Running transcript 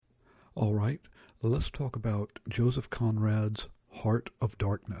All right, let's talk about Joseph Conrad's Heart of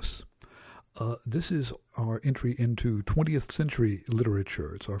Darkness. This is our entry into 20th century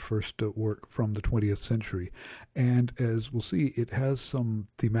literature. It's our first work from the 20th century. And as we'll see, it has some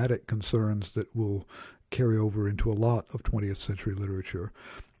thematic concerns that will carry over into a lot of 20th century literature.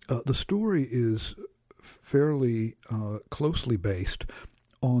 The story is fairly closely based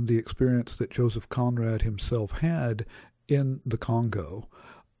on the experience that Joseph Conrad himself had in the Congo.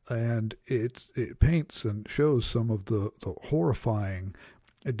 And it paints and shows some of the horrifying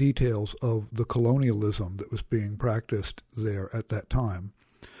details of the colonialism that was being practiced there at that time.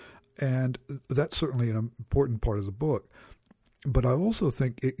 And that's certainly an important part of the book. But I also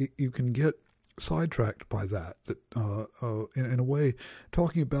think you can get sidetracked by that in a way,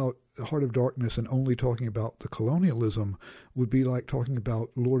 talking about Heart of Darkness and only talking about the colonialism would be like talking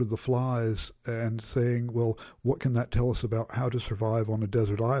about Lord of the Flies and saying, well, what can that tell us about how to survive on a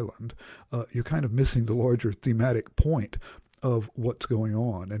desert island? You're kind of missing the larger thematic point of what's going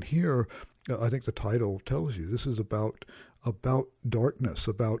on. And here, I think the title tells you, this is about darkness,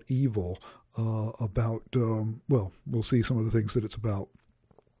 about evil, about, we'll see some of the things that it's about.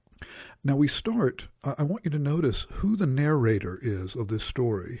 Now we start, I want you to notice who the narrator is of this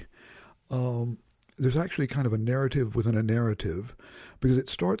story. There's actually kind of a narrative within a narrative, because it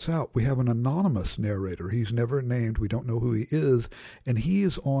starts out, we have an anonymous narrator. He's never named, we don't know who he is, and he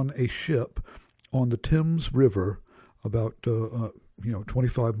is on a ship on the Thames River, about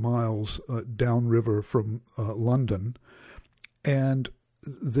 25 miles downriver from London, and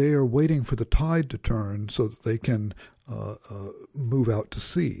they are waiting for the tide to turn so that they can move out to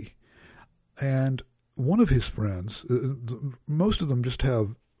sea. And one of his friends, most of them just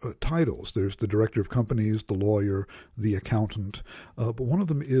have titles. There's the director of companies, the lawyer, the accountant, but one of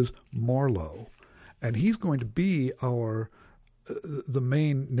them is Marlowe, and he's going to be the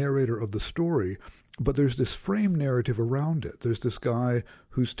main narrator of the story. But there's this frame narrative around it. There's this guy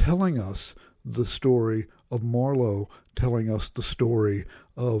who's telling us the story of Marlowe, telling us the story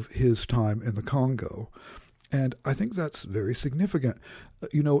of his time in the Congo. And I think that's very significant.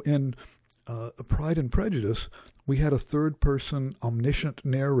 In Pride and Prejudice, we had a third-person omniscient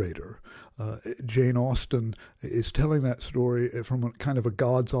narrator. Jane Austen is telling that story from a kind of a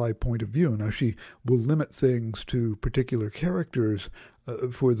God's eye point of view. Now, she will limit things to particular characters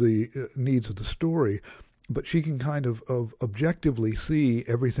for the needs of the story, but she can kind of objectively see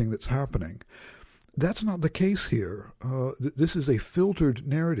everything that's happening. That's not the case here. This is a filtered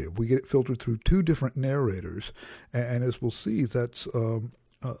narrative. We get it filtered through two different narrators, and as we'll see, that's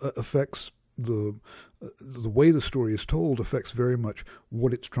affects the way the story is told affects very much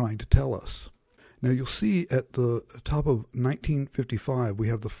what it's trying to tell us. Now you'll see at the top of 1955 we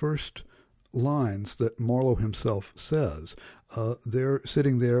have the first lines that Marlowe himself says. They're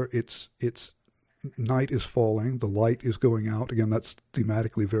sitting there, it's night is falling, the light is going out. Again, that's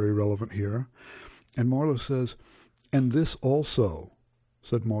thematically very relevant here. And Marlowe says, "And this also,"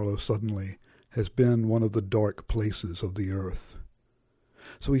 said Marlowe suddenly, "has been one of the dark places of the earth."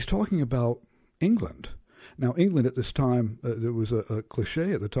 So he's talking about England. Now, England at this time, there was a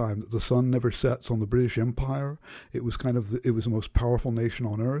cliche at the time that the sun never sets on the British Empire. It was it was the most powerful nation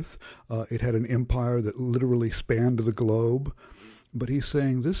on earth. It had an empire that literally spanned the globe. But he's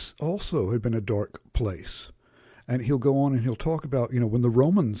saying this also had been a dark place. And he'll go on and he'll talk about, when the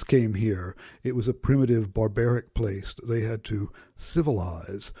Romans came here, it was a primitive, barbaric place that they had to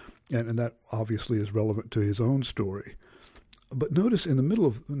civilize. And that obviously is relevant to his own story. But notice in the middle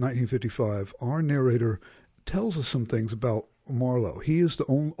of 1955, our narrator tells us some things about Marlowe. He is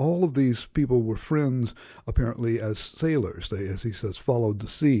all of these people were friends, apparently, as sailors. They, as he says, followed the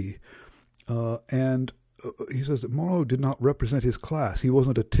sea. And he says that Marlowe did not represent his class. He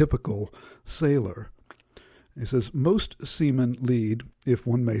wasn't a typical sailor. He says, most seamen lead, if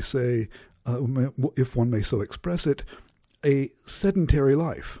one may say, if one may so express it, a sedentary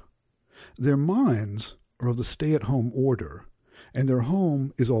life. Their minds are of the stay-at-home order, and their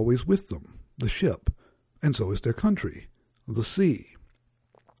home is always with them, the ship, and so is their country, the sea.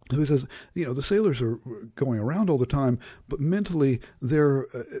 So he says, the sailors are going around all the time, but mentally they're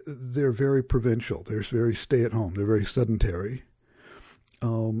very provincial. They're very stay-at-home. They're very sedentary.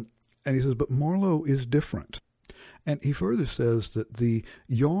 And he says, but Marlowe is different. And he further says that the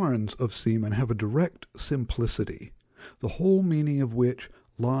yarns of seamen have a direct simplicity, the whole meaning of which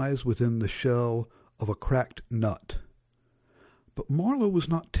lies within the shell of a cracked nut. But Marlowe was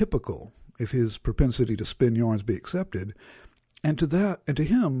not typical, if his propensity to spin yarns be accepted, and to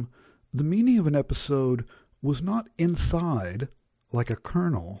him, the meaning of an episode was not inside, like a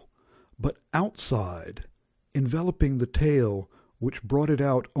kernel, but outside, enveloping the tale which brought it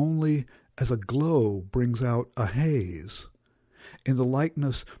out only as a glow brings out a haze, in the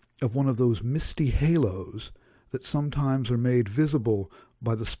likeness of one of those misty halos that sometimes are made visible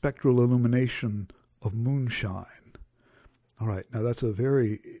by the spectral illumination of moonshine. All right, now that's a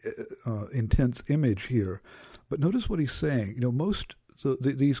very intense image here, but notice what he's saying. Most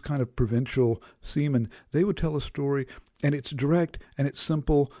these kind of provincial seamen, they would tell a story, and it's direct and it's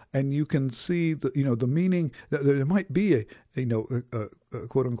simple, and you can see the meaning. There might be a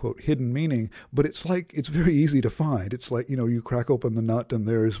quote unquote hidden meaning, but it's very easy to find. It's like you crack open the nut and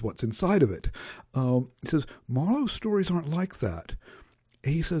there's what's inside of it. He says Marlowe's stories aren't like that.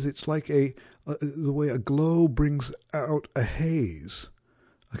 He says it's like the way a glow brings out a haze,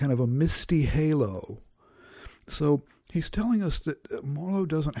 a kind of a misty halo. So he's telling us that Marlowe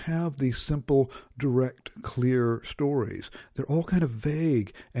doesn't have these simple, direct, clear stories. They're all kind of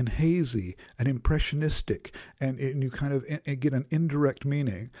vague and hazy and impressionistic, and you kind of get an indirect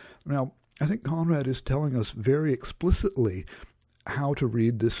meaning. Now, I think Conrad is telling us very explicitly how to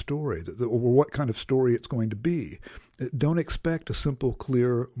read this story, or what kind of story it's going to be. Don't expect a simple,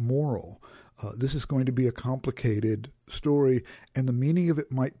 clear moral. This is going to be a complicated story, and the meaning of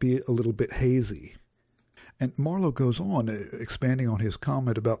it might be a little bit hazy. And Marlowe goes on, expanding on his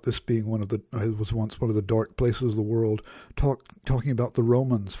comment about this being was once one of the dark places of the world, talking about the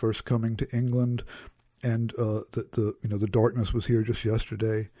Romans first coming to England, and that the darkness was here just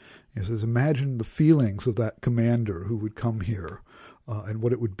yesterday. He says, imagine the feelings of that commander who would come here, and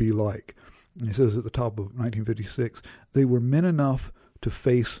what it would be like. And he says at the top of 1956, they were men enough to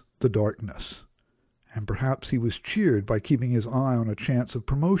face the darkness. And perhaps he was cheered by keeping his eye on a chance of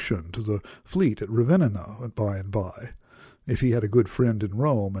promotion to the fleet at Ravenna by and by, if he had a good friend in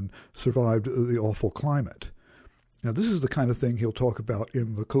Rome and survived the awful climate. Now, this is the kind of thing he'll talk about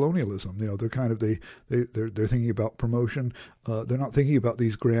in the colonialism. They're kind of they're thinking about promotion. They're not thinking about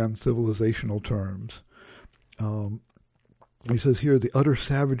these grand civilizational terms. He says here, the utter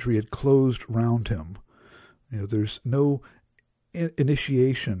savagery had closed round him. There's no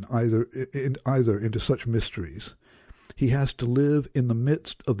initiation either into such mysteries. He has to live in the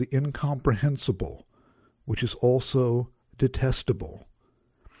midst of the incomprehensible, which is also detestable.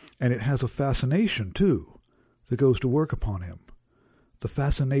 And it has a fascination, too, that goes to work upon him. The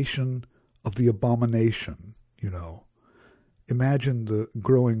fascination of the abomination, Imagine the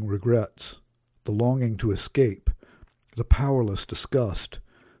growing regrets, the longing to escape, the powerless disgust,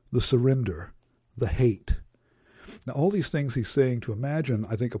 the surrender, the hate. Now, all these things he's saying to imagine,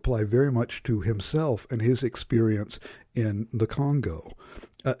 I think, apply very much to himself and his experience in the Congo.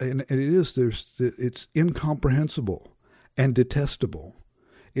 It's incomprehensible and detestable.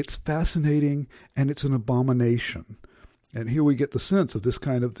 It's fascinating and it's an abomination. And here we get the sense of this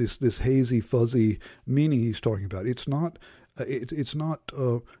kind of this hazy, fuzzy meaning he's talking about. It's not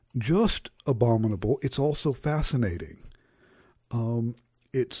just abominable. It's also fascinating.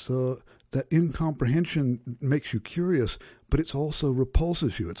 That incomprehension makes you curious, but it's also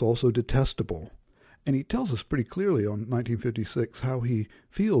repulses you. It's also detestable. And he tells us pretty clearly on 1956 how he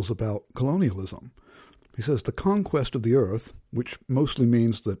feels about colonialism. He says, the conquest of the earth, which mostly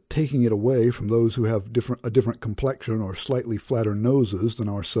means the taking it away from those who have a different complexion or slightly flatter noses than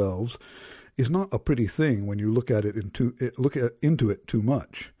ourselves, is not a pretty thing when you look into it too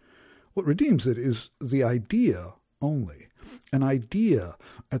much. What redeems it is the idea only. An idea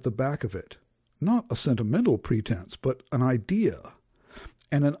at the back of it, not a sentimental pretense, but an idea,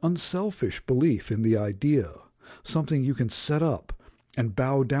 and an unselfish belief in the idea, something you can set up and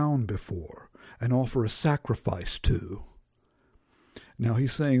bow down before and offer a sacrifice to. Now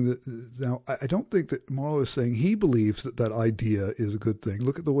he's saying that. Now I don't think that Marlowe is saying he believes that idea is a good thing.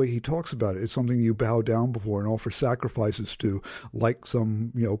 Look at the way he talks about it. It's something you bow down before and offer sacrifices to, like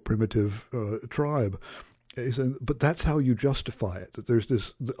some primitive tribe. But that's how you justify it, that there's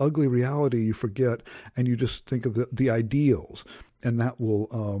the ugly reality you forget, and you just think of the ideals, and that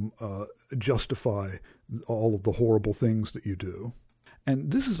will justify all of the horrible things that you do.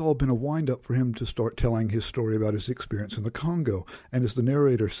 And this has all been a wind-up for him to start telling his story about his experience in the Congo. And as the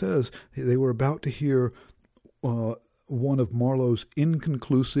narrator says, they were about to hear one of Marlowe's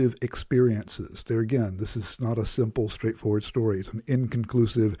inconclusive experiences. There again, this is not a simple, straightforward story. It's an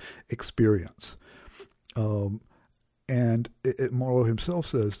inconclusive experience. And Marlowe himself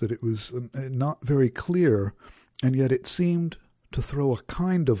says that it was not very clear, and yet it seemed to throw a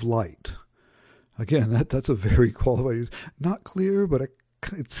kind of light. Again, that's a very qualified, not clear, but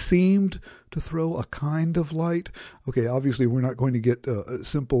it seemed to throw a kind of light. Okay, obviously we're not going to get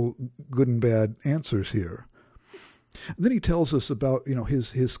simple good and bad answers here. And then he tells us about,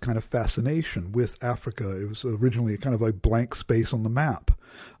 his kind of fascination with Africa. It was originally kind of a blank space on the map,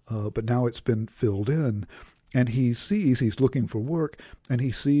 but now it's been filled in. And he's looking for work, and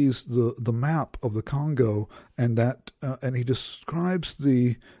he sees the map of the Congo, and and he describes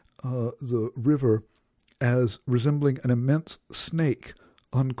the river as resembling an immense snake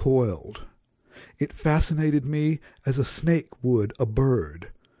uncoiled. It fascinated me as a snake would a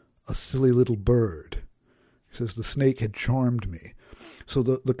bird, a silly little bird. He says the snake had charmed me. So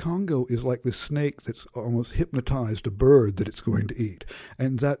the Congo is like this snake that's almost hypnotized a bird that it's going to eat.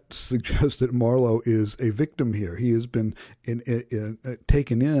 And that suggests that Marlowe is a victim here. He has been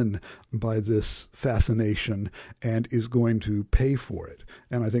taken in by this fascination and is going to pay for it.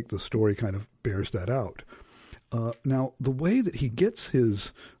 And I think the story kind of bears that out. Now, the way that he gets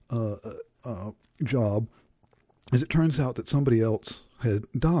his job is it turns out that somebody else had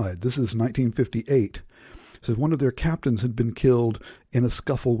died. This is 1958. So one of their captains had been killed in a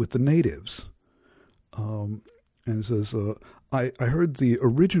scuffle with the natives. And it says, I heard the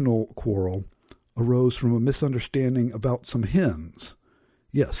original quarrel arose from a misunderstanding about some hens.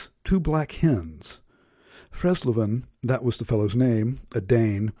 Yes, 2 black hens. Fresleven, that was the fellow's name, a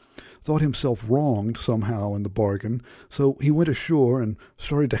Dane, thought himself wronged somehow in the bargain, so he went ashore and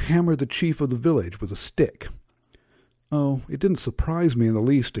started to hammer the chief of the village with a stick. Oh, it didn't surprise me in the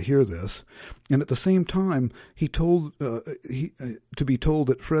least to hear this, and at the same time he told to be told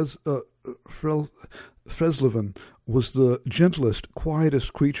that Fresleven was the gentlest,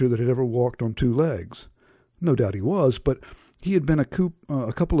 quietest creature that had ever walked on 2 legs. No doubt he was, but he had been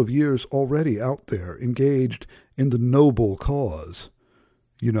a couple of years already out there, engaged in the noble cause,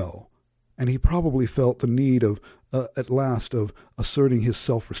 and he probably felt the need of, at last, of asserting his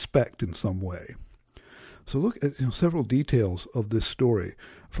self-respect in some way. So look at several details of this story.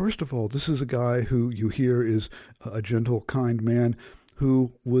 First of all, this is a guy who you hear is a gentle, kind man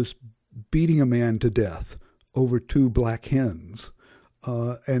who was beating a man to death over 2 black hens.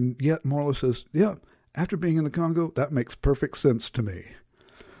 And yet Marlowe says, yeah, after being in the Congo, that makes perfect sense to me.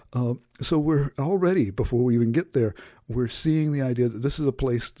 So we're already, before we even get there, we're seeing the idea that this is a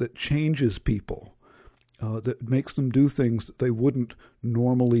place that changes people, that makes them do things that they wouldn't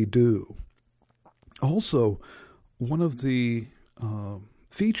normally do. Also, one of the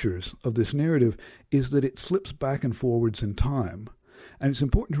features of this narrative is that it slips back and forwards in time. And it's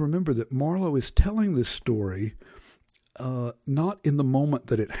important to remember that Marlowe is telling this story not in the moment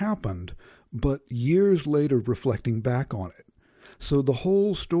that it happened, but years later reflecting back on it. So the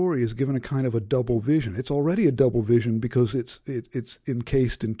whole story is given a kind of a double vision. It's already a double vision because it's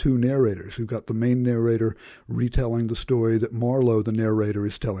encased in 2 narrators. We've got the main narrator retelling the story that Marlowe, the narrator,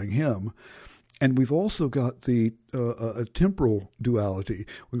 is telling him. And we've also got a temporal duality.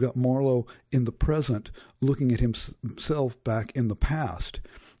 We've got Marlowe in the present looking at himself back in the past.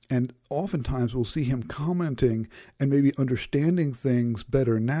 And oftentimes we'll see him commenting and maybe understanding things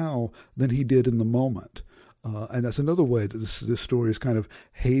better now than he did in the moment. And that's another way that this story is kind of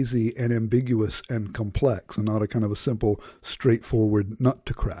hazy and ambiguous and complex and not a kind of a simple, straightforward nut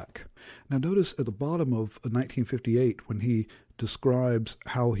to crack. Now notice at the bottom of 1958 when he describes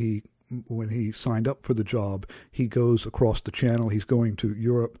how when he signed up for the job, he goes across the channel. He's going to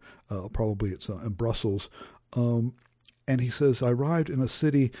Europe, probably it's in Brussels. And he says, I arrived in a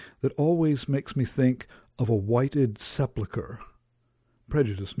city that always makes me think of a whited sepulchre.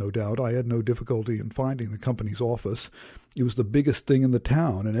 Prejudice, no doubt. I had no difficulty in finding the company's office. It was the biggest thing in the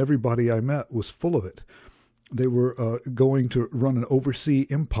town, and everybody I met was full of it. They were going to run an overseas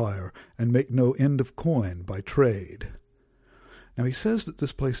empire and make no end of coin by trade. Now, he says that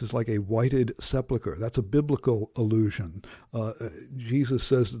this place is like a whited sepulchre. That's a biblical allusion. Jesus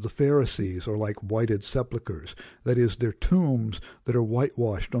says that the Pharisees are like whited sepulchres. That is, they're tombs that are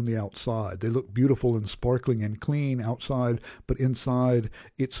whitewashed on the outside. They look beautiful and sparkling and clean outside, but inside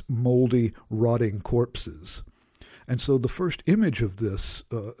it's moldy, rotting corpses. And so the first image of this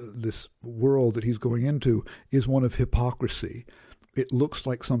world that he's going into is one of hypocrisy. It looks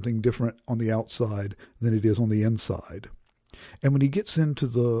like something different on the outside than it is on the inside. And when he gets into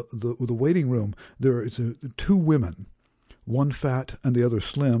the waiting room, there are 2 women, one fat and the other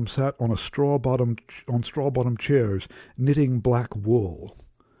slim, sat on straw bottom chairs, knitting black wool.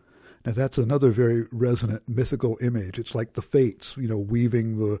 Now that's another very resonant mythical image. It's like the fates,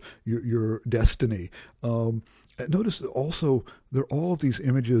 weaving your destiny. Notice also there are all of these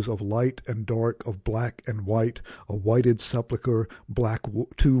images of light and dark, of black and white, a whited sepulchre,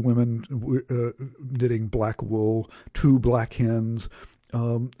 2 women knitting black wool, 2 black hens,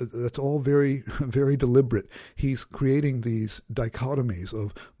 That's all very, very deliberate. He's creating these dichotomies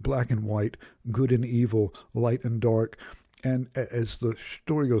of black and white, good and evil, light and dark. And as the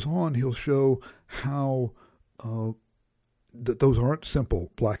story goes on, he'll show how that those aren't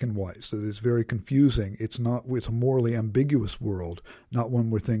simple black and whites. That it's very confusing. It's a morally ambiguous world, not one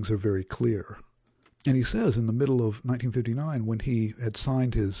where things are very clear. And he says in the middle of 1959, when he had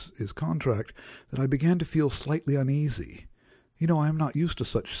signed his contract, that I began to feel slightly uneasy. I am not used to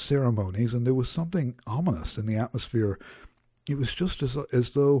such ceremonies, and there was something ominous in the atmosphere. It was just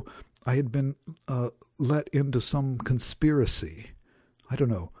as though I had been let into some conspiracy. I don't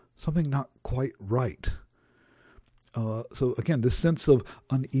know, something not quite right. So again, this sense of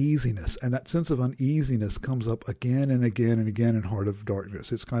uneasiness, and that sense of uneasiness comes up again and again and again in Heart of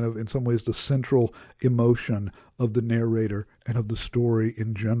Darkness. It's kind of, in some ways, the central emotion of the narrator and of the story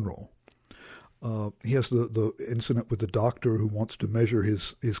in general. He has the incident with the doctor who wants to measure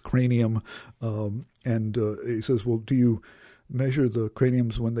his cranium, and he says, well, do you measure the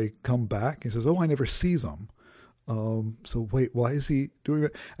craniums when they come back? He says, oh, I never see them. So wait, why is he doing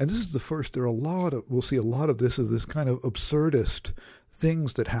that? And this is the first, we'll see a lot of this kind of absurdist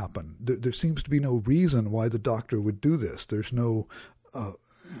things that happen. There seems to be no reason why the doctor would do this. There's no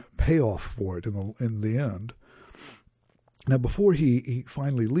payoff for it in the end. Now, before he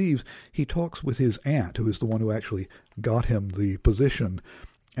finally leaves, he talks with his aunt, who is the one who actually got him the position.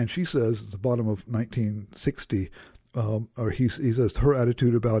 And she says, at the bottom of 1960, he says her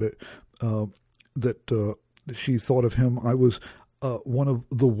attitude about it, that she thought of him, I was one of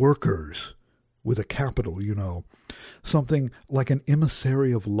the workers, with a capital, something like an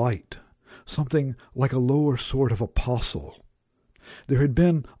emissary of light, something like a lower sort of apostle. There had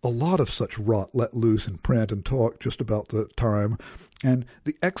been a lot of such rot let loose in print and talk just about the time, and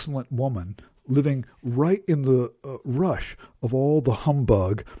the excellent woman, living right in the rush of all the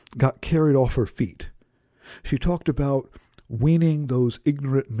humbug, got carried off her feet. She talked about weaning those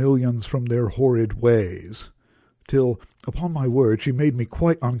ignorant millions from their horrid ways, till, upon my word, she made me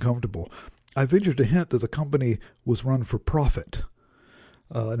quite uncomfortable. I ventured to hint that the company was run for profit.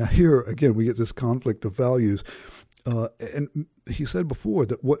 Now here, again, we get this conflict of values. And he said before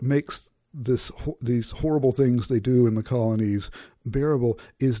that what makes these horrible things they do in the colonies bearable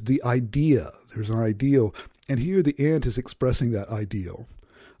is the idea. There's an ideal. And here the aunt is expressing that ideal.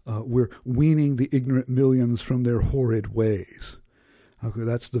 We're weaning the ignorant millions from their horrid ways. Okay,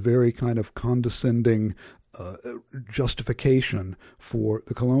 that's the very kind of condescending justification for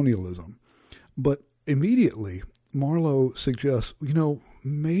the colonialism. But immediately, Marlowe suggests,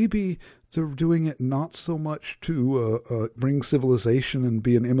 maybe they're doing it not so much to bring civilization and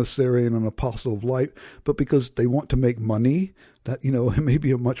be an emissary and an apostle of light, but because they want to make money. That, may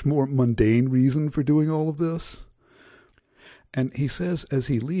be a much more mundane reason for doing all of this. And he says as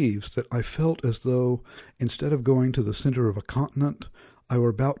he leaves that I felt as though instead of going to the center of a continent, I were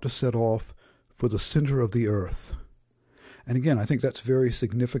about to set off for the center of the earth. And again, I think that's very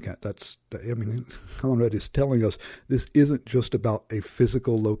significant. Conrad is telling us this isn't just about a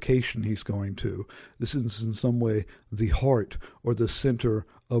physical location he's going to. This is in some way the heart or the center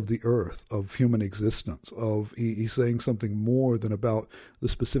of the earth, of human existence. He's saying something more than about the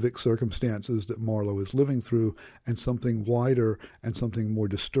specific circumstances that Marlowe is living through, and something wider and something more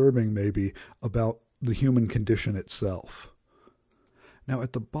disturbing maybe about the human condition itself. Now,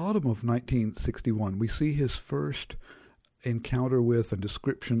 at the bottom of 1961, we see his first encounter with and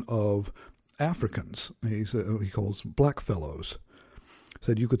description of Africans. He calls blackfellows.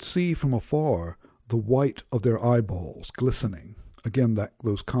 Said you could see from afar the white of their eyeballs glistening. Again,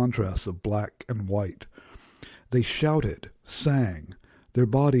 those contrasts of black and white. They shouted, sang. Their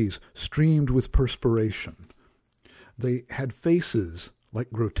bodies streamed with perspiration. They had faces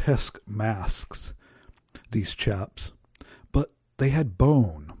like grotesque masks, these chaps. But they had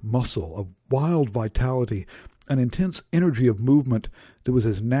bone, muscle, a wild vitality, an intense energy of movement that was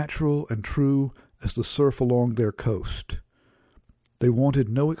as natural and true as the surf along their coast. They wanted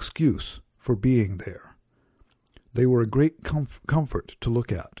no excuse for being there. They were a great comfort to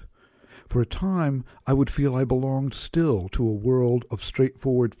look at. For a time, I would feel I belonged still to a world of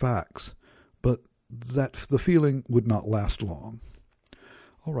straightforward facts, but that the feeling would not last long.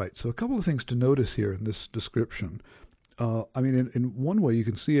 All right, so a couple of things to notice here in this description. In one way, you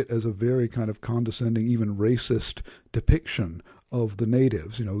can see it as a very kind of condescending, even racist depiction of the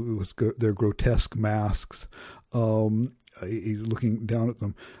natives, with their grotesque masks. He's looking down at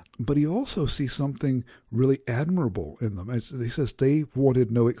them. But he also sees something really admirable in them. As he says they wanted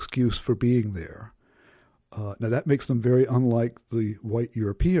no excuse for being there. Now, that makes them very unlike the white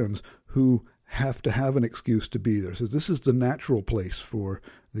Europeans who have to have an excuse to be there. So this is the natural place for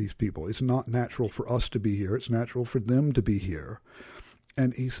these people. It's not natural for us to be here. It's natural for them to be here.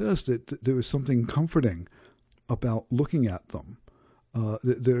 And he says that there is something comforting about looking at them.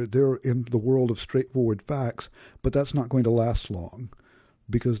 They're in the world of straightforward facts, but that's not going to last long,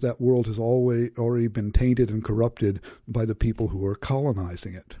 because that world has already been tainted and corrupted by the people who are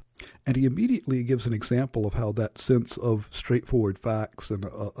colonizing it. And he immediately gives an example of how that sense of straightforward facts and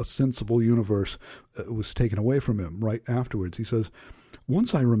a sensible universe was taken away from him right afterwards. He says,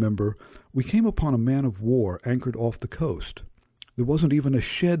 "Once I remember, we came upon a man of war anchored off the coast. There wasn't even a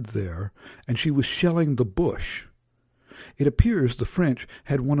shed there, and she was shelling the bush. It appears the French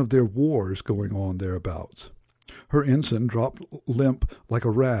had one of their wars going on thereabouts. Her ensign dropped limp like a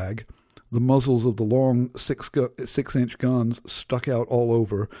rag. The muzzles of the long 6-inch guns stuck out all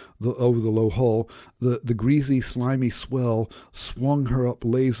over the low hull. The greasy, slimy swell swung her up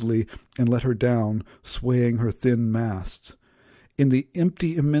lazily and let her down, swaying her thin masts. In the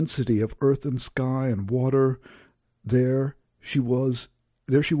empty immensity of earth and sky and water, there she was,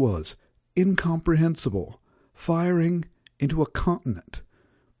 incomprehensible, firing into a continent.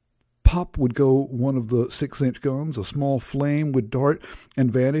 Pop would go one of the 6-inch guns, a small flame would dart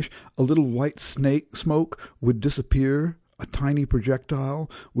and vanish, a little white smoke would disappear, a tiny projectile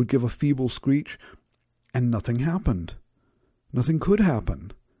would give a feeble screech, and nothing happened. Nothing could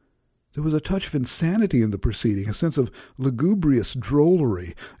happen. There was a touch of insanity in the proceeding, a sense of lugubrious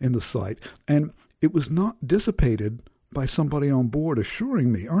drollery in the sight, and it was not dissipated by somebody on board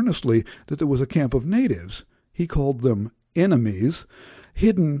assuring me earnestly that there was a camp of natives. He called them enemies,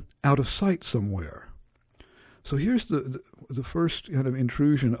 hidden out of sight somewhere." So here's the first kind of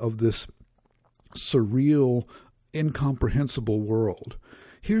intrusion of this surreal, incomprehensible world.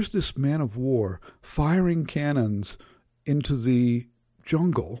 Here's this man of war firing cannons into the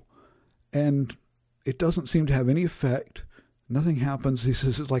jungle, and it doesn't seem to have any effect. Nothing happens. He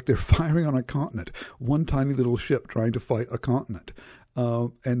says it's like they're firing on a continent, one tiny little ship trying to fight a continent.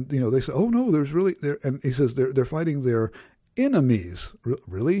 And they say, "Oh no, there's really there." And he says they're fighting their enemies.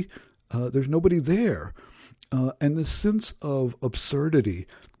 Really? There's nobody there. And this sense of absurdity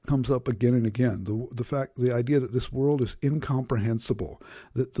comes up again and again. The idea that this world is incomprehensible,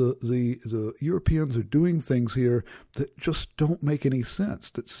 that the Europeans are doing things here that just don't make any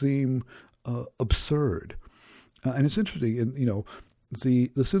sense, that seem absurd. And it's interesting,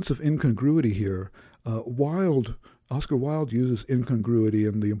 the sense of incongruity here. Oscar Wilde uses incongruity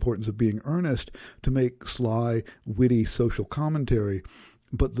and the importance of being earnest to make sly, witty social commentary.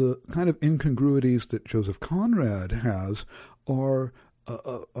 But the kind of incongruities that Joseph Conrad has are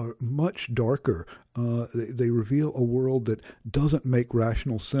much darker. They reveal a world that doesn't make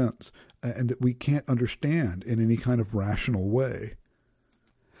rational sense and that we can't understand in any kind of rational way.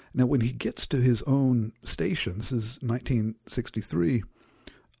 Now, when he gets to his own station, this is 1963,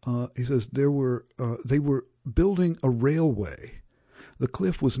 he says they were building a railway. The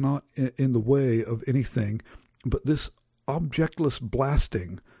cliff was not in the way of anything, but this objectless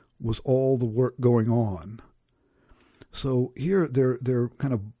blasting was all the work going on. So here they're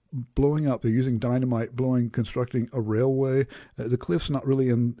kind of blowing up. They're using dynamite, constructing a railway. The cliff's not really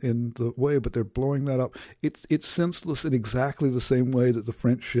in the way, but they're blowing that up. It's senseless in exactly the same way that the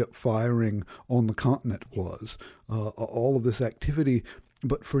French ship firing on the continent was. All of this activity,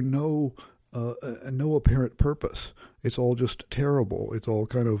 but for no apparent purpose. It's all just terrible. It's all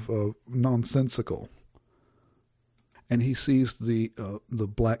kind of nonsensical. And he sees the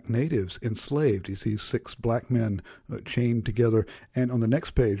black natives enslaved. He sees 6 black men chained together. And on the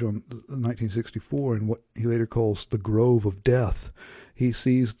next page, on 1964, in what he later calls the Grove of Death, he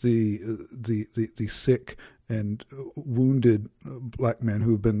sees the sick and wounded black men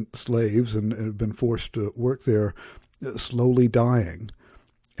who have been slaves and have been forced to work there, slowly dying.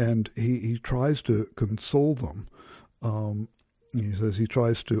 And he tries to console them. He says he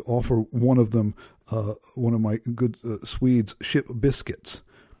tries to offer one of them, one of my good Swedes, ship biscuits.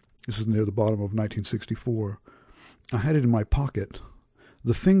 This is near the bottom of 1964. I had it in my pocket.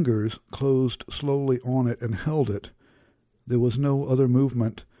 The fingers closed slowly on it and held it. There was no other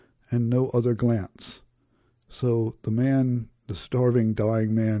movement and no other glance. So the starving,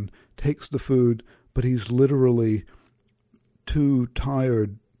 dying man, takes the food, but he's literally too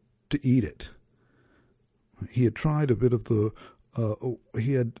tired to eat it. He had tried a bit of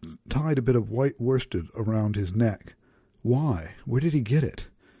he had tied a bit of white worsted around his neck. Why? Where did he get it?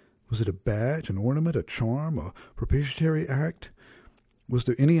 Was it a badge, an ornament, a charm, a propitiatory act? Was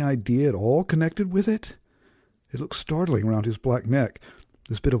there any idea at all connected with it? It looked startling around his black neck,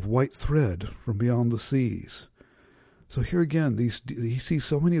 this bit of white thread from beyond the seas. So here again, he sees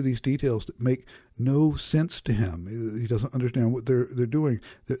so many of these details that make no sense to him. He doesn't understand what they're doing.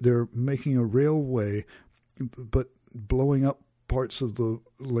 They're making a railway, but blowing up parts of the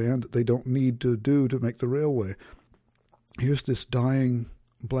land that they don't need to do to make the railway. Here's this dying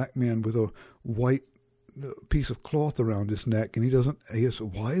black man with a white piece of cloth around his neck, and he says,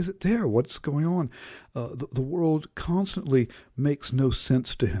 why is it there? What's going on? The world constantly makes no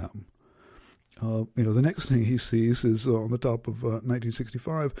sense to him. The next thing he sees is on the top of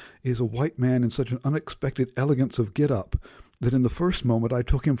 1965 is a white man in such an unexpected elegance of get-up that in the first moment I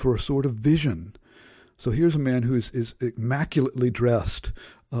took him for a sort of vision. So here's a man who is immaculately dressed.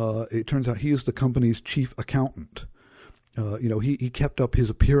 It turns out he is the company's chief accountant. He kept up his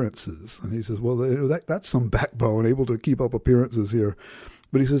appearances. And he says, well, that's some backbone, able to keep up appearances here.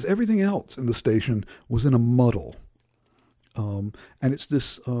 But he says everything else in the station was in a muddle. And it's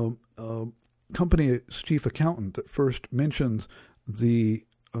this company's chief accountant that first mentions the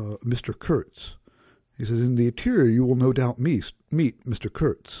Mr. Kurtz. He says, in the interior you will no doubt meet Mr.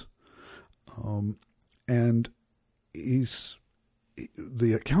 Kurtz. And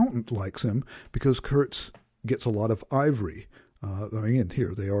the accountant likes him because Kurtz gets a lot of ivory.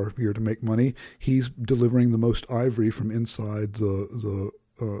 Here they are here to make money. He's delivering the most ivory from inside the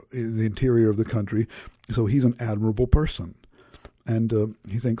interior of the country, so he's an admirable person. And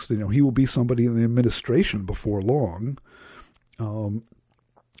he thinks he will be somebody in the administration before long.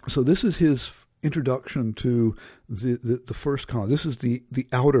 So this is his introduction to the first colony. This is the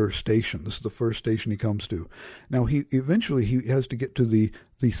outer station. This is the first station he comes to. Now he has to get to the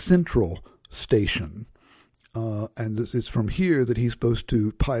central station. And it's from here that he's supposed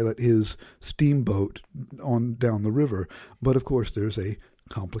to pilot his steamboat on down the river. But of course there's a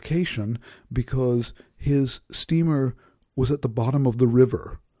complication because his steamer was at the bottom of the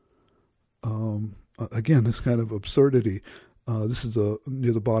river. Again, this kind of absurdity. This is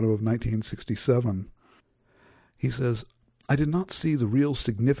near the bottom of 1967. He says, I did not see the real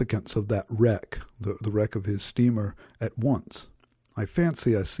significance of that wreck, the wreck of his steamer, at once. I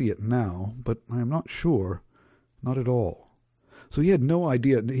fancy I see it now, but I am not sure, not at all. So he had no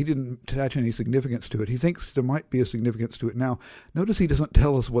idea. He didn't attach any significance to it. He thinks there might be a significance to it now. Notice he doesn't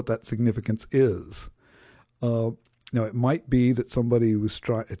tell us what that significance is. Now, it might be that somebody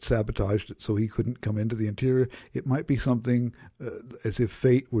had sabotaged it so he couldn't come into the interior. It might be something as if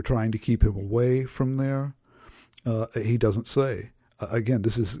fate were trying to keep him away from there. He doesn't say. Again,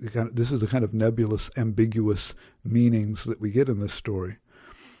 this is the kind of nebulous, ambiguous meanings that we get in this story.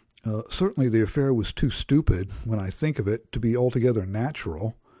 Certainly the affair was too stupid, when I think of it, to be altogether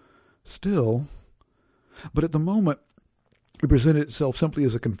natural. Still, but at the moment, it presented itself simply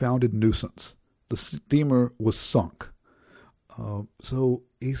as a confounded nuisance. The steamer was sunk. So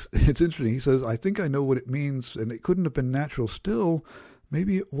it's interesting. He says, I think I know what it means, and it couldn't have been natural. Still,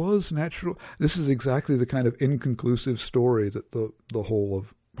 maybe it was natural. This is exactly the kind of inconclusive story that the whole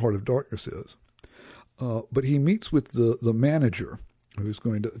of Heart of Darkness is. But he meets with the manager, who's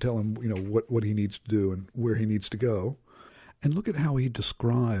going to tell him, what he needs to do and where he needs to go. And look at how he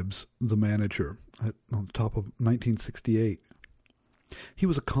describes the manager on top of 1968. He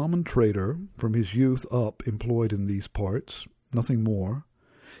was a common trader, from his youth up employed in these parts, nothing more.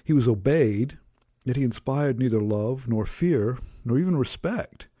 He was obeyed, yet he inspired neither love nor fear, nor even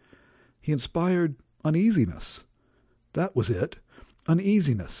respect. He inspired uneasiness. That was it,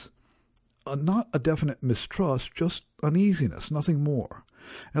 uneasiness. Not a definite mistrust, just uneasiness, nothing more.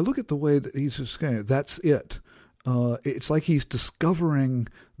 Now look at the way that he's just saying, that's it. It's like he's discovering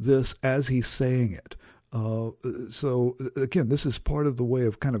this as he's saying it. So again, this is part of the way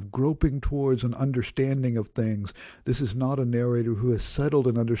of kind of groping towards an understanding of things. This is not a narrator who has settled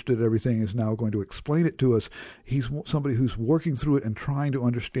and understood everything is now going to explain it to us. He's somebody who's working through it and trying to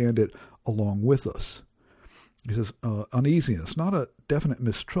understand it along with us. He says, uneasiness, not a definite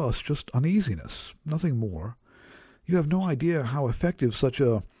mistrust, just uneasiness, nothing more. You have no idea how effective such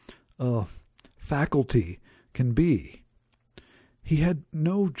a faculty can be. He had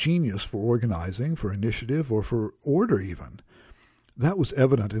no genius for organizing, for initiative, or for order even. That was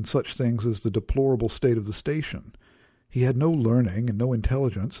evident in such things as the deplorable state of the station. He had no learning and no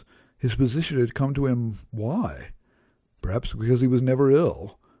intelligence. His position had come to him, why? Perhaps because he was never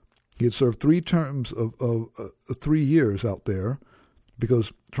ill. He had served 3 terms of 3 years out there,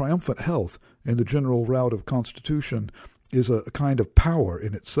 because triumphant health in the general route of constitution is a kind of power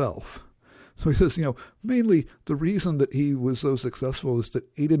in itself. So he says, mainly the reason that he was so successful is that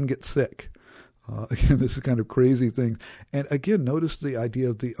he didn't get sick. Again, this is kind of crazy thing. And again, notice the idea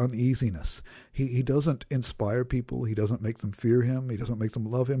of the uneasiness. He doesn't inspire people. He doesn't make them fear him. He doesn't make them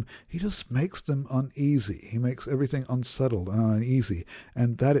love him. He just makes them uneasy. He makes everything unsettled and uneasy.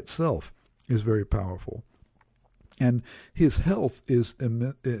 And that itself is very powerful. And his health is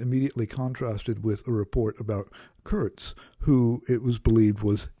immediately contrasted with a report about Kurtz, who it was believed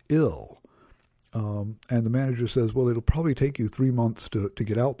was ill. And the manager says, well, it'll probably take you 3 months to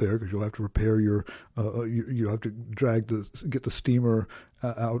get out there because you'll have to repair you have to get the steamer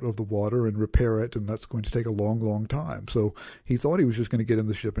out of the water and repair it, and that's going to take a long, long time. So he thought he was just going to get in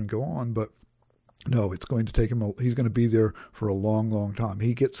the ship and go on, but no, it's going to take him, he's going to be there for a long, long time.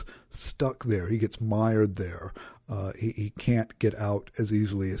 He gets stuck there. He gets mired there. He can't get out as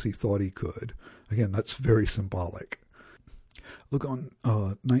easily as he thought he could. Again, that's very symbolic. Look, on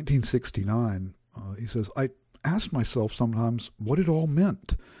 1969, he says, I asked myself sometimes what it all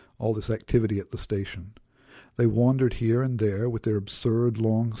meant, all this activity at the station. They wandered here and there with their absurd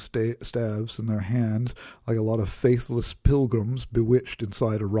long staves in their hands like a lot of faithless pilgrims bewitched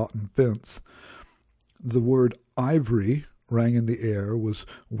inside a rotten fence. The word ivory rang in the air, was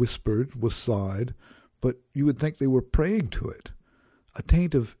whispered, was sighed, but you would think they were praying to it. A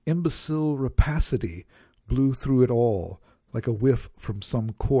taint of imbecile rapacity blew through it all, like a whiff from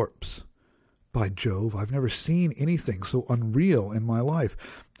some corpse. By Jove, I've never seen anything so unreal in my life.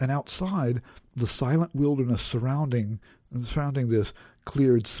 And outside, the silent wilderness surrounding this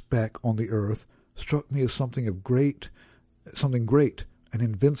cleared speck on the earth struck me as something great and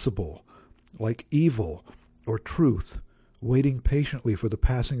invincible, like evil or truth, waiting patiently for the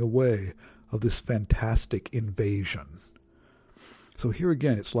passing away of this fantastic invasion. So here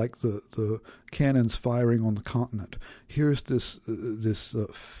again, it's like the cannons firing on the continent. Here's this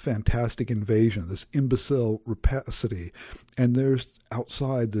fantastic invasion, this imbecile rapacity, and there's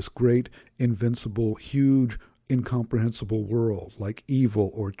outside this great, invincible, huge, incomprehensible world, like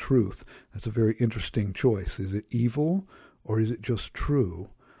evil or truth. That's a very interesting choice. Is it evil or is it just true?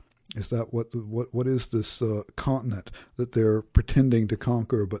 Is that what is this continent that they're pretending to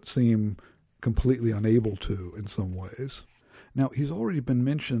conquer but seem completely unable to in some ways? Now, he's already been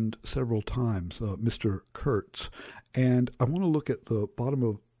mentioned several times, Mr. Kurtz, and I want to look at the bottom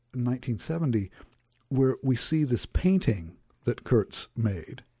of 1970 where we see this painting that Kurtz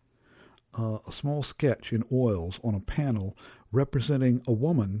made, a small sketch in oils on a panel representing a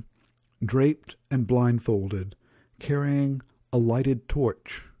woman draped and blindfolded, carrying a lighted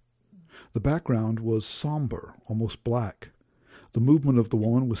torch. The background was somber, almost black. The movement of the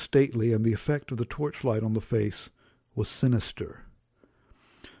woman was stately, and the effect of the torchlight on the face was sinister.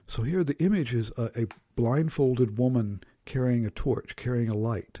 So here the image is a blindfolded woman carrying a torch, carrying a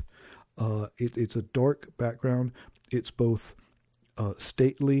light. It's a dark background. It's both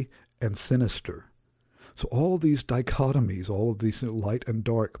stately and sinister. So all of these dichotomies, all of these light and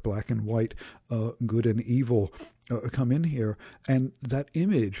dark, black and white, good and evil come in here. And that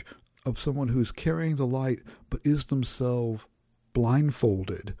image of someone who's carrying the light but is themselves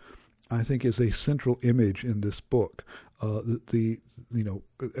blindfolded, I think, is a central image in this book. And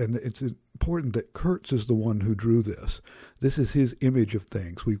it's important that Kurtz is the one who drew this. This is his image of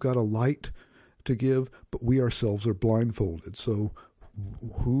things. We've got a light to give, but we ourselves are blindfolded. So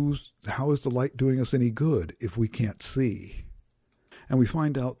how is the light doing us any good if we can't see? And we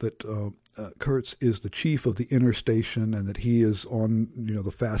find out that Kurtz is the chief of the inner station, and that he is on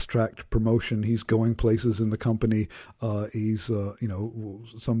the fast track to promotion. He's going places in the company. He's will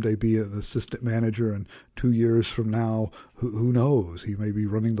someday be an assistant manager, and 2 years from now, who knows? He may be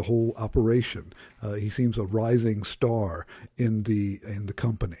running the whole operation. He seems a rising star in the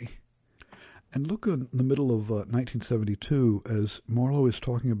company. And look in the middle of 1972 as Marlowe is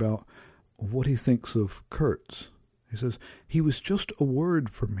talking about what he thinks of Kurtz. He says, "He was just a word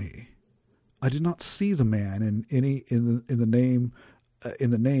for me. I did not see the man in the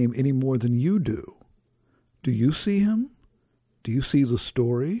name any more than you do. Do you see him? Do you see the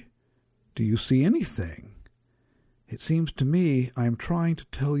story? Do you see anything? It seems to me I am trying to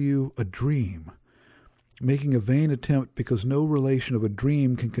tell you a dream, making a vain attempt because no relation of a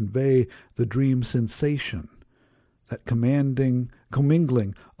dream can convey the dream sensation, that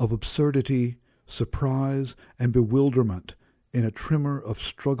commingling of absurdity, surprise, and bewilderment in a tremor of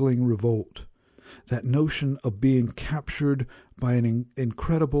struggling revolt, that notion of being captured by an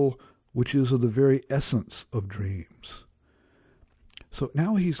incredible which is of the very essence of dreams." So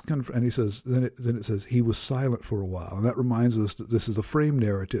now and he says, then it says, he was silent for a while. And that reminds us that this is a frame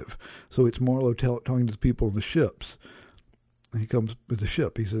narrative. So it's Marlowe talking to the people in the ships. he comes with the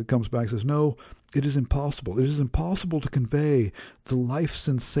ship. Comes back and says, no, it is impossible. It is impossible to convey the life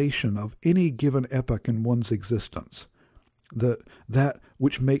sensation of any given epoch in one's existence. That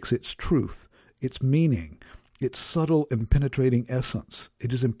which makes its truth, its meaning, its subtle and penetrating essence.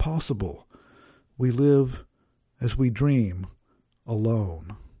 It is impossible. We live as we dream,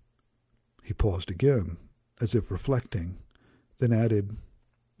 alone. He paused again, as if reflecting, then added,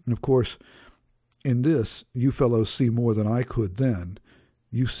 and of course, in this you fellows see more than I could then.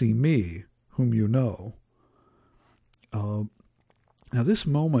 You see me, whom you know. Now this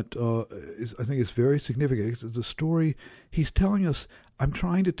moment I think is very significant. It's the story he's telling us. I'm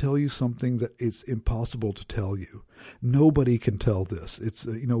trying to tell you something that is impossible to tell you. Nobody can tell this. It's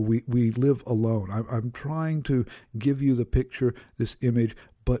we live alone. I'm trying to give you the picture, this image,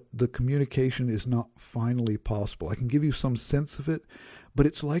 but the communication is not finally possible. I can give you some sense of it, but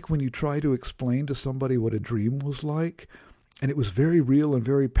it's like when you try to explain to somebody what a dream was like, and it was very real and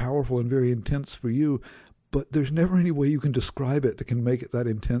very powerful and very intense for you, but there's never any way you can describe it that can make it that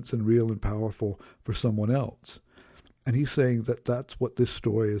intense and real and powerful for someone else. And he's saying that that's what this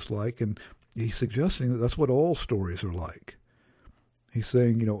story is like, and he's suggesting that that's what all stories are like. He's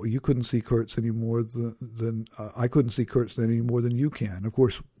saying, you couldn't see Kurtz any more than I couldn't see Kurtz any more than you can. Of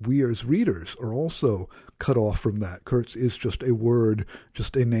course, we as readers are also cut off from that. Kurtz is just a word,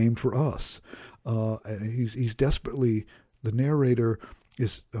 just a name for us. And he's desperately, the narrator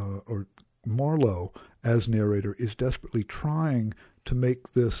is, or Marlowe as narrator, is desperately trying to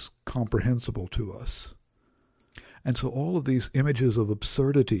make this comprehensible to us. And so all of these images of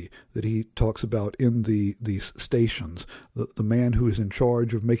absurdity that he talks about in these stations, the man who is in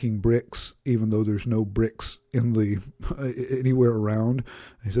charge of making bricks, even though there's no bricks in anywhere around.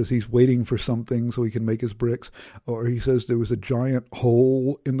 He says he's waiting for something so he can make his bricks. Or he says there was a giant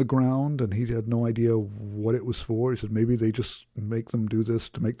hole in the ground and he had no idea what it was for. He said maybe they just make them do this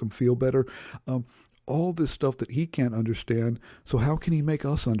to make them feel better. All this stuff that he can't understand, so how can he make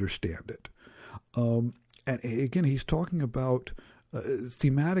us understand it? And again, he's talking about,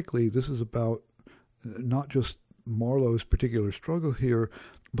 thematically, this is about not just Marlowe's particular struggle here,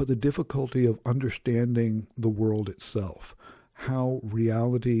 but the difficulty of understanding the world itself, how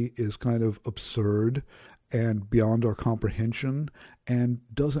reality is kind of absurd and beyond our comprehension and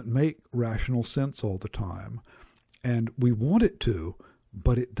doesn't make rational sense all the time. And we want it to,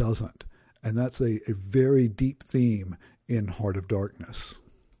 but it doesn't. And that's a very deep theme in Heart of Darkness.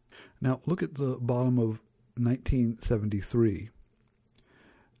 Now, look at the bottom of 1973.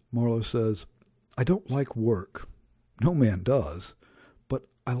 Marlowe says, I don't like work. No man does. But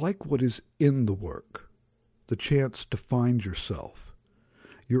I like what is in the work. The chance to find yourself.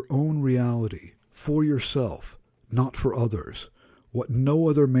 Your own reality. For yourself. Not for others. What no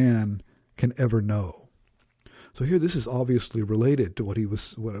other man can ever know. So here, this is obviously related to what we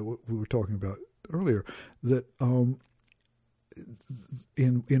were talking about earlier. That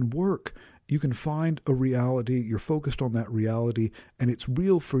in work, you can find a reality, you're focused on that reality, and it's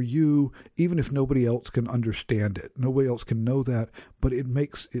real for you, even if nobody else can understand it. Nobody else can know that, but it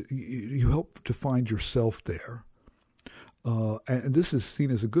makes it, you help to find yourself there. And this is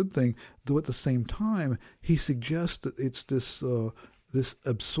seen as a good thing, though at the same time, he suggests that it's this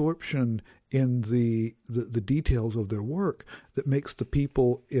absorption in the details of their work that makes the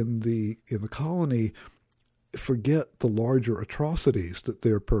people in the colony forget the larger atrocities that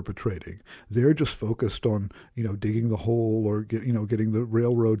they're perpetrating. They're just focused on, digging the hole or getting the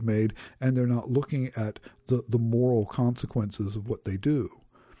railroad made, and they're not looking at the moral consequences of what they do.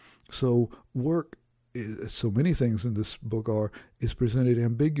 So work, so many things in this book is presented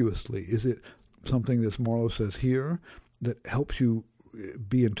ambiguously. Is it something, as Marlowe says here, that helps you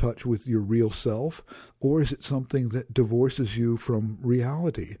be in touch with your real self, or is it something that divorces you from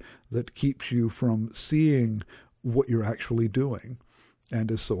reality, that keeps you from seeing what you're actually doing?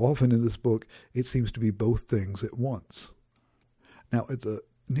 And as so often in this book, it seems to be both things at once. Now,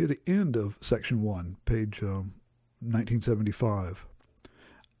 near the end of section 1, page 1975,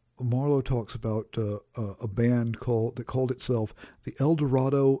 Marlowe talks about a band that called itself the El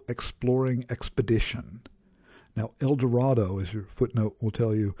Dorado Exploring Expedition. Now, El Dorado, as your footnote will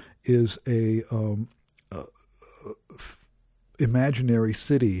tell you, is a imaginary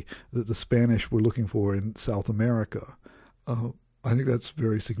city that the Spanish were looking for in South America. I think that's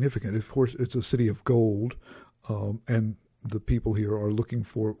very significant. Of course, it's a city of gold, and the people here are working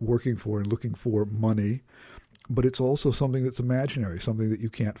for and looking for money. But it's also something that's imaginary, something that you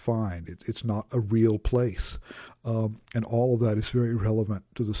can't find. It's not a real place. And all of that is very relevant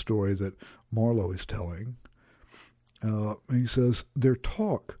to the story that Marlowe is telling. And he says, their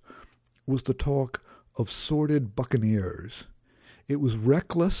talk was the talk of sordid buccaneers, It was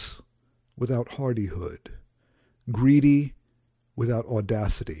reckless without hardihood, greedy without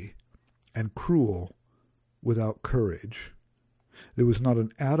audacity, and cruel without courage. There was not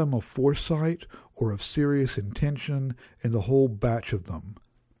an atom of foresight or of serious intention in the whole batch of them,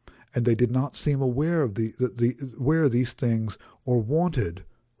 and they did not seem aware of aware of these things or wanted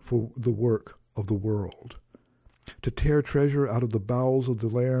for the work of the world. To tear treasure out of the bowels of the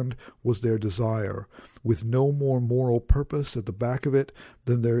land was their desire, with no more moral purpose at the back of it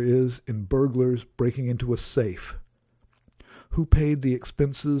than there is in burglars breaking into a safe. Who paid the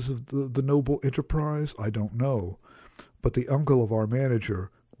expenses of the noble enterprise, I don't know, but the uncle of our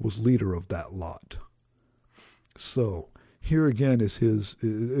manager was leader of that lot. So, here again is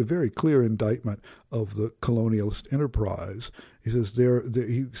a very clear indictment of the colonialist enterprise. He says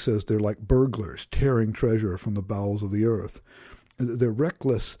they're like burglars tearing treasure from the bowels of the earth. They're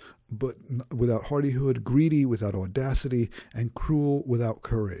reckless but without hardihood, greedy without audacity, and cruel without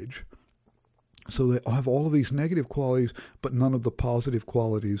courage. So they have all of these negative qualities, but none of the positive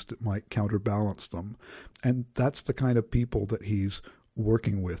qualities that might counterbalance them. And that's the kind of people that he's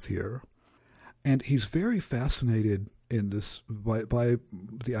working with here. And he's very fascinated in this by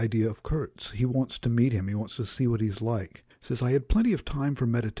the idea of Kurtz. He wants to meet him. He wants to see what he's like. He says, I had plenty of time for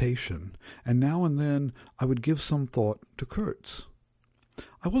meditation, and now and then I would give some thought to Kurtz.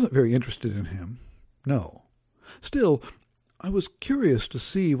 I wasn't very interested in him. No. Still, I was curious to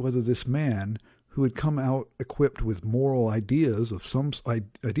see whether this man, who had come out equipped with moral ideas of some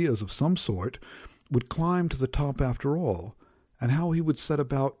sort, would climb to the top after all, and how he would set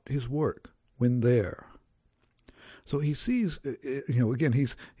about his work when there. So he sees, again,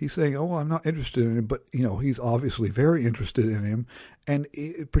 he's saying, oh, I'm not interested in him, but, he's obviously very interested in him, and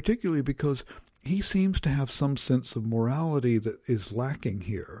particularly because he seems to have some sense of morality that is lacking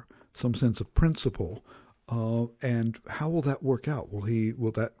here, some sense of principle. And how will that work out?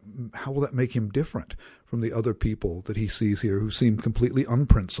 How will that make him different from the other people that he sees here who seem completely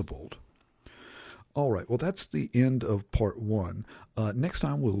unprincipled? All right, well, that's the end of part 1. Next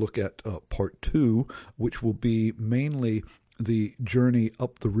time we'll look at part 2, which will be mainly the journey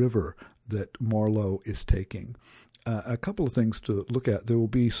up the river that Marlowe is taking. A couple of things to look at. There will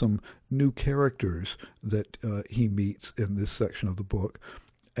be some new characters that he meets in this section of the book.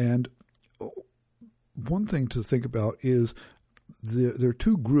 And one thing to think about is there are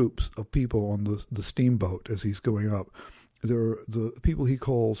two groups of people on the steamboat as he's going up. There are the people he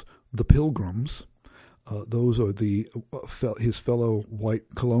calls the Pilgrims. Those are his fellow white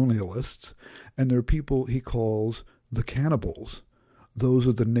colonialists. And there are people he calls the Cannibals. Those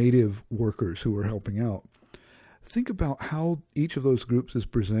are the native workers who are helping out. Think about how each of those groups is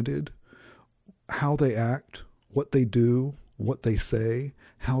presented, how they act, what they do, what they say,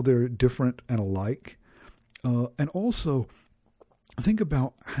 how they're different and alike. And also, think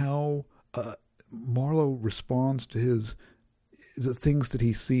about how Marlowe responds to the things that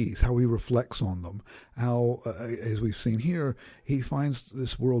he sees, how he reflects on them, how, as we've seen here, he finds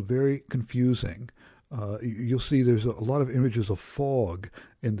this world very confusing. You'll see there's a lot of images of fog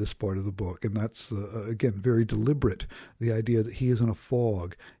in this part of the book, and that's, again, very deliberate, the idea that he is in a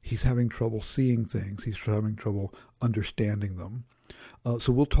fog. He's having trouble seeing things. He's having trouble understanding them.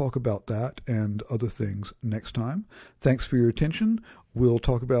 So we'll talk about that and other things next time. Thanks for your attention. We'll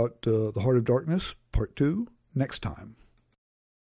talk about The Heart of Darkness, Part 2, next time.